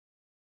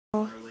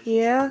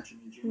Yeah?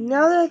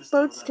 Now that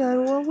boat's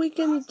gone, what are we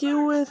gonna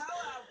do with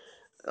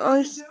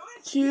us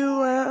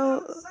two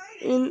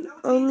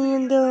only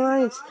in the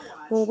alliance?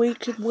 Well, we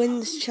could win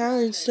this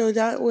challenge so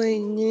that way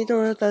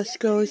neither of us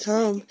goes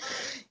home.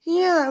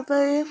 Yeah,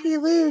 but if we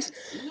lose,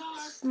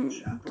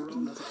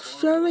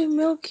 strawberry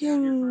milk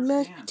and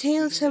mashed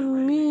potatoes have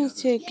movie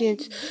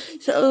tickets,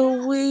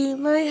 so we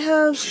might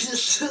have.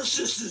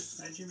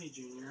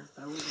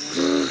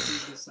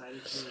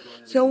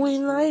 So we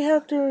might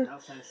have to.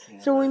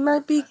 So we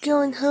might be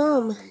going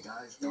home.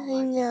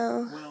 I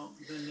know.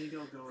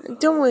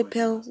 Don't worry,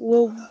 pal.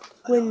 We'll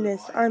win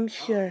this, I'm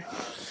sure.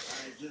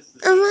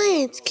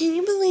 Alliance, can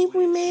you believe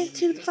we made it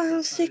to the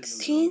final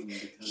 16?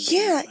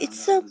 Yeah, it's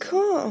so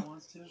cool.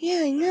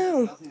 Yeah, I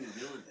know.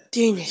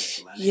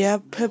 Danish. Yeah,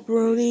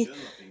 pepperoni.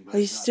 Are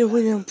you still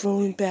waiting on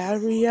blowing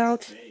battery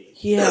out?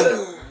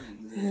 Yeah.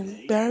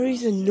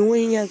 Battery's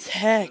annoying as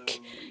heck.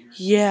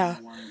 Yeah.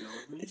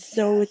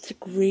 So it's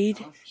agreed?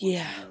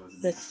 Yeah.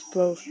 Let's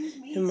blow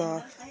him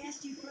off.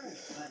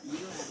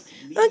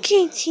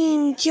 Okay,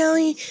 Team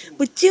Jelly,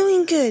 we're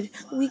doing good.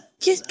 We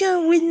just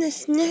gotta win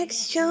this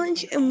next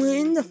challenge and we're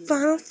in the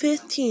final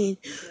 15.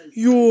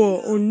 Yeah,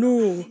 or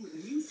no.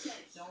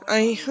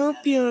 I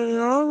hope you're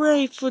all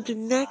ready for the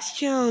next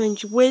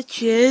challenge,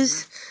 which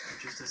is...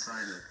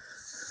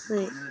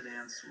 Wait,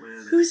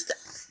 who's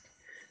that?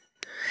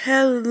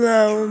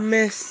 Hello,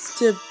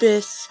 Mr.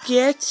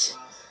 Biscuit.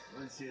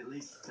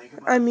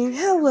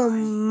 Hello,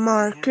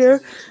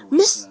 Marker.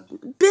 Miss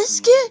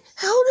Biscuit?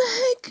 How the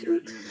heck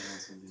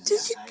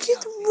did you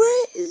get the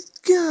ray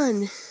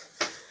gun?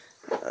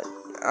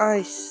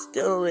 I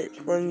stole it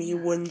from you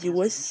when you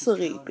were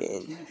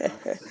sleeping.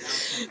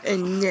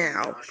 And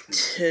now,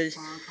 to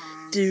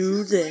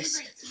do this.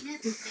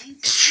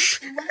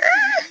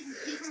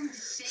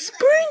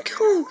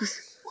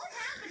 Sprinkles!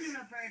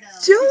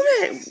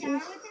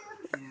 Donut!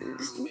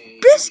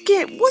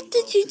 Biscuit, what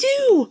did you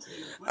do?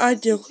 I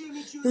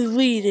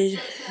deleted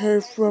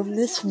her from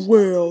this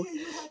world.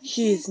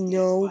 She is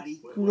no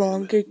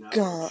longer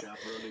gone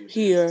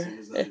here.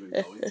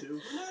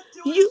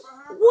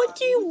 What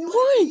do you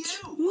want?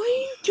 Why are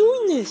you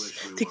doing this?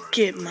 To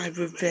get my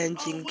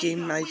revenge and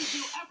gain my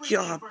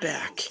job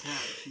back.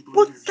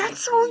 Well,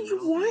 that's all you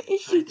want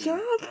is your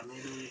job?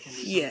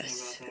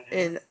 Yes,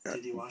 and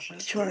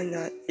try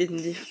not, and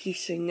if you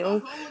say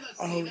no,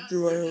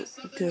 I'll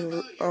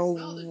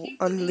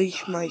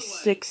unleash my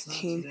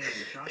 16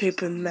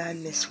 Paper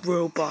Madness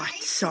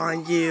robots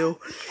on you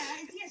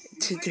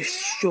to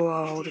destroy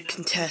all the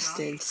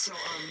contestants.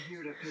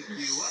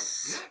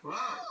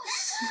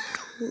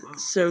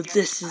 So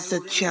this is the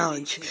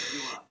challenge.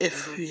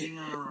 If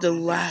the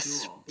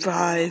last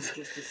 5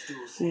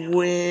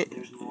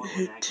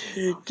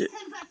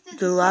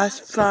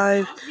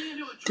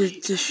 to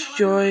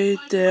destroy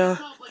the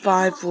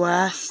 5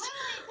 last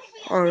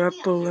are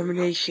up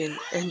elimination,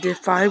 and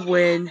if I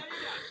win,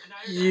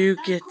 you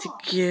get to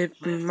give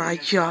me my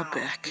job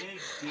back.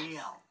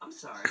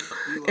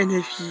 And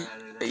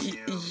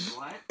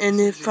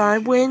if I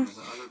win,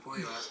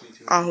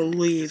 I'll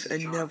leave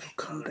and never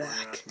come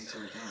back.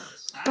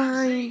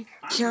 Fine,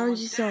 challenge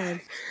is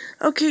on.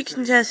 Okay,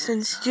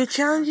 contestants, your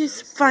challenge is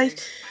to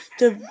fight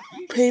the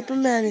Paper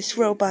Madness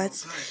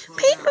robots.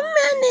 Paper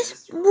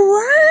Madness?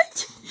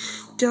 What?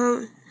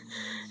 Don't.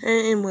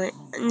 Anyway,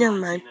 never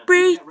mind.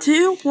 3,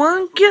 2,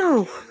 1,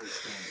 go!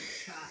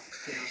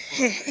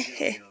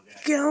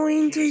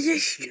 Going to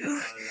destroy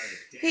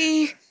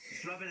a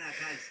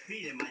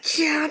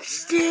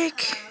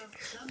chopstick.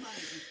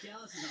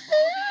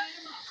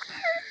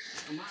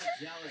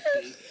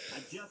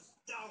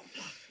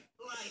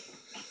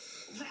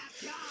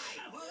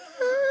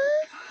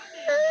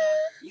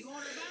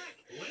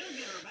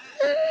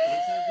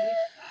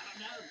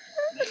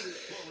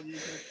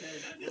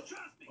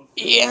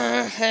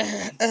 Yeah,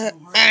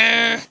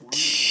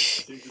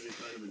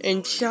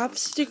 and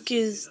Chopstick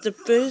is the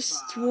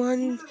first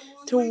one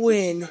to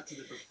win.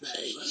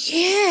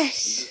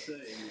 Yes!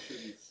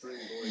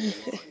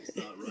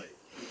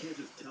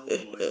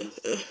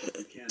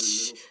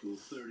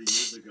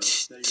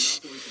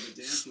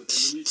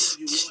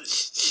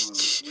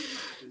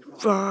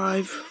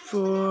 5,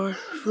 4,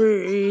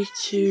 3,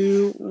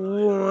 2,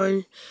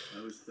 1.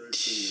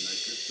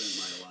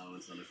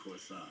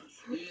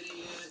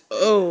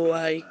 Oh,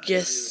 I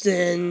guess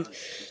then,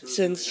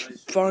 since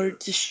Bart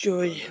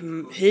destroyed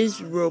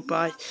his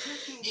robot,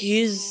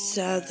 he is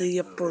sadly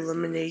up for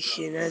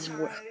elimination as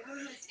well.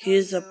 He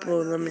is up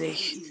for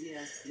elimination.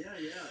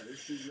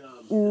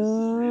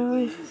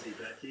 Ooh.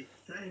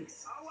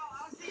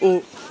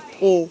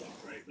 Oh,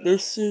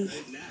 this is...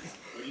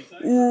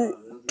 Ooh.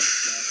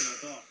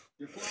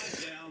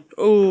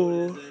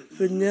 Oh,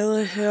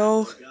 Vanilla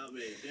Hill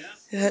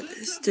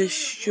has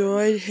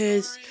destroyed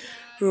his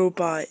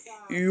robot.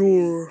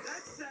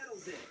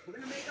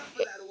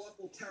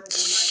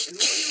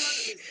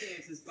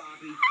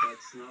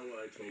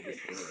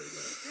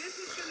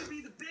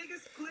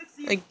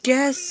 I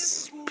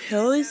guess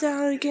Pill is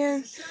out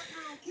again.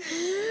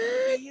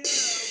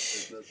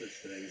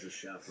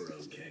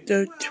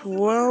 The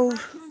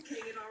 12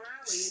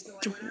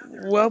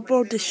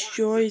 Welbo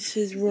destroys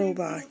his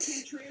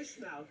robots.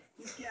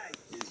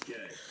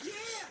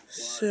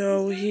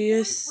 So he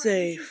is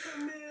safe.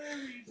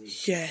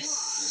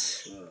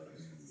 Yes.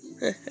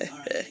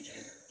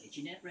 Get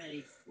your net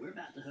ready. We're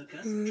about to hook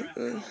us a truck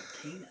called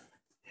Tina.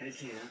 Hey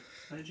Tina.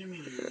 Hi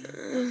Jimmy Jr.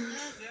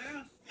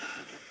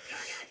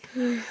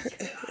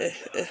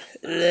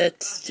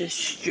 Let's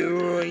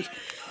destroy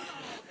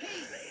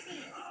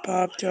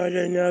Pop-Tart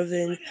and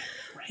oven.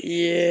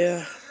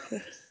 Yeah.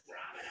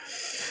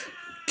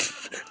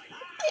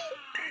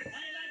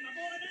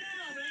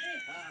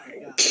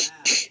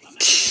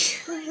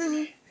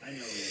 I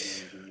know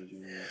you're doing, Jimmy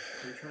Jr.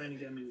 You're trying to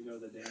get me to go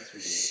to the dance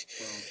with you.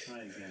 Well,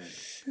 try again.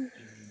 Try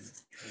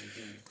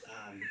again.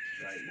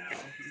 Right now?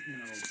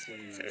 No,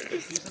 please.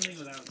 Just do something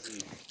without me.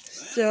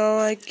 So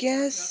I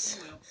guess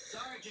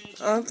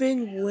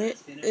oven wit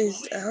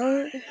is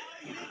out.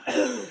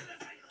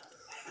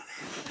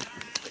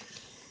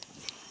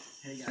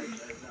 Hey guys,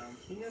 has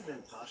Tina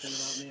been talking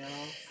about me at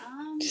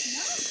all? No.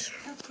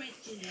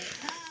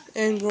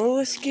 And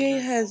roller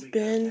skate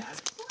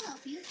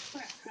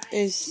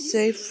is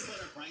safe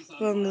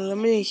from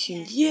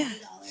elimination. Yeah. Okay,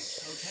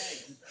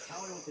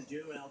 tell me what to do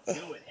and I'll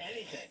do it.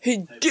 Anything. Hey,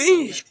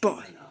 Danish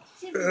boy.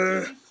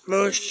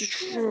 Must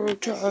destroy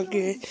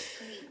target.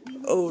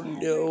 Oh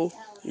no,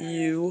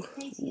 you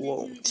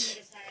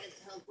won't.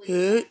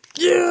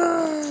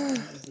 Yeah.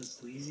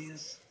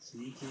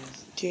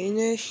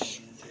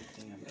 Danish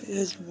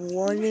is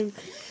one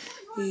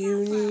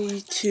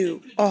Uni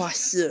 2.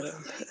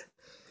 Awesome.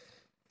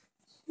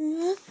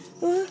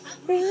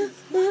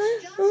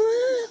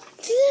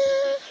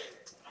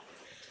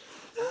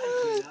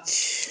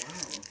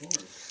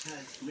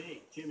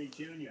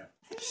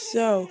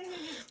 So,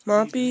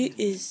 Moppy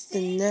is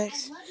the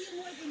next.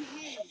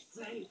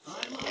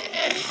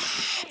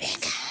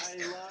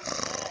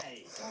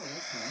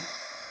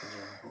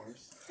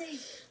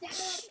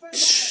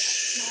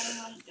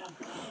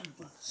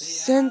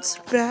 Since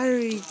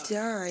Battery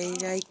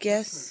died, I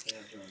guess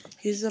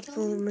he's up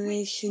for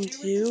elimination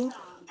too.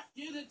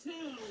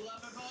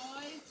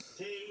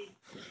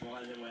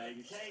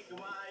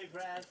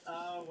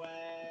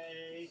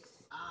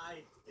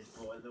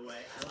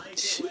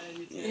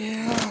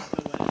 Yeah.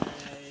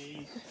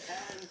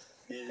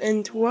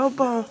 And 12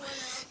 ball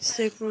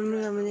safe from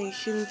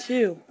elimination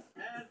too.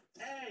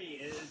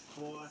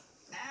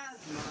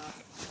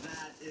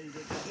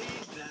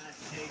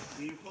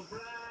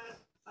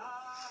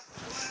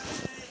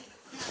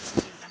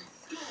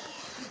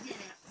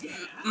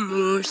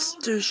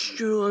 Must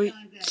destroy.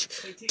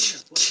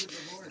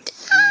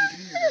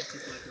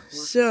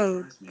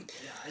 So,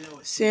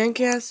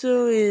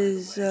 Sandcastle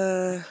is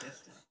the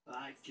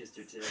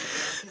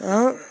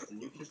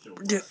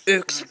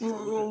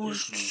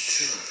explosion.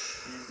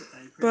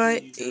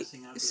 But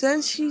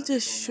since she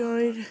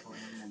destroyed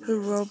her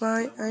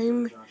robot,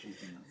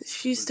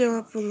 she's still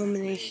up for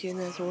elimination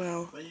as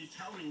well.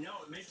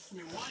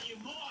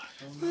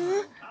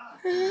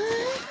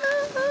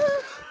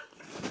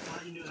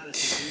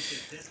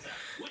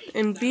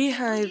 And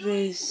Beehive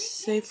is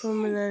safe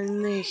from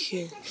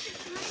elimination.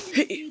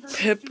 Hey,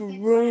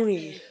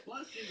 pepperoni.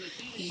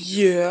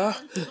 Yeah.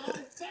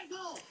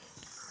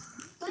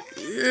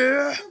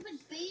 Yeah.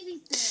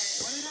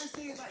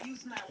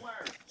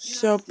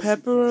 So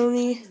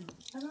pepperoni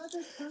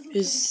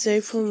is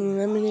safe from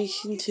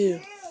elimination too.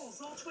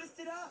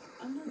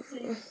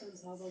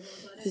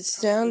 It's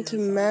down to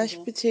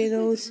mashed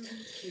potatoes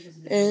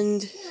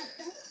and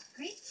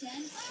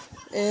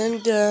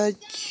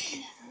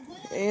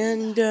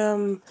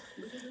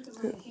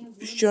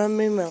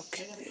strawberry milk.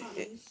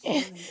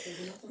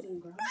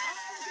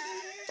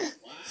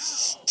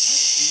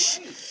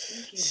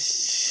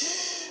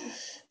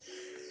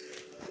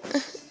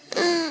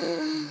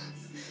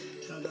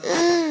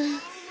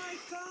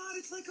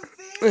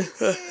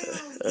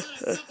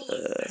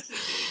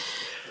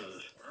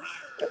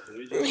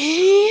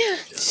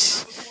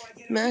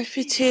 Mashed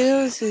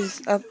potatoes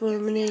is up for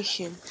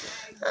elimination.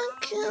 Oh,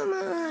 come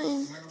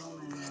on.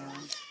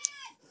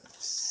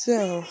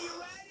 So,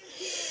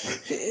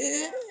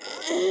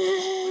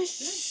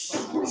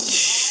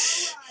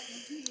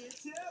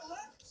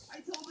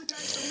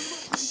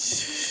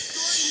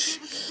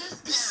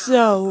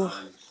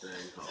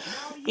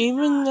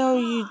 even though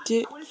you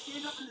did,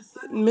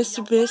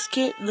 Mr.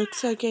 Biscuit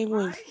looks like I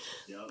win.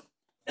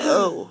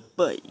 Oh,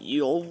 but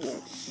you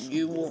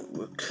won't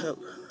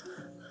recover.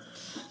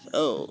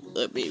 Oh,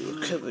 let me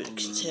recover. The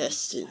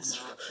contestants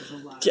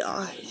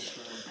died.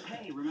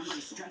 Hey, remember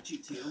to stretch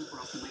it too, or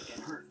else you might get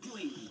hurt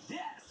doing this.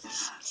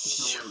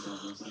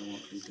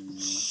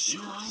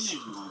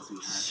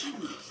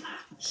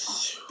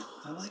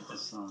 I like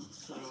this song.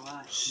 So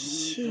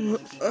do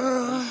I.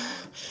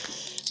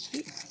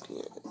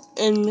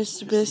 And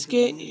Mr.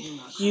 Biscuit,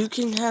 you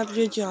can have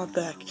your job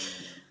back.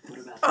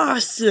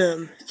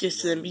 Awesome!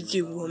 Just let me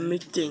do one more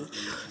thing.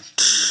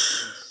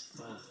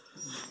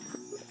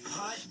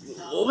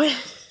 What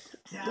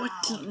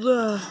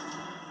the?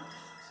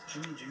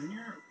 Jimmy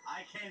Jr.?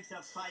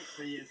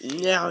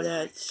 Now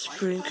that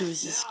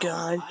Sprinkles is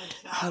gone,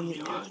 I'm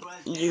going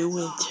you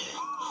into.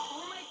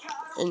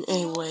 And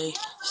anyway,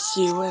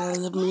 see what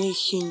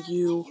elimination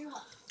you.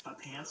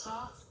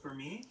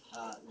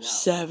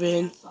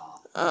 7.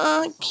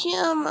 Oh,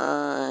 come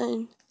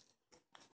on.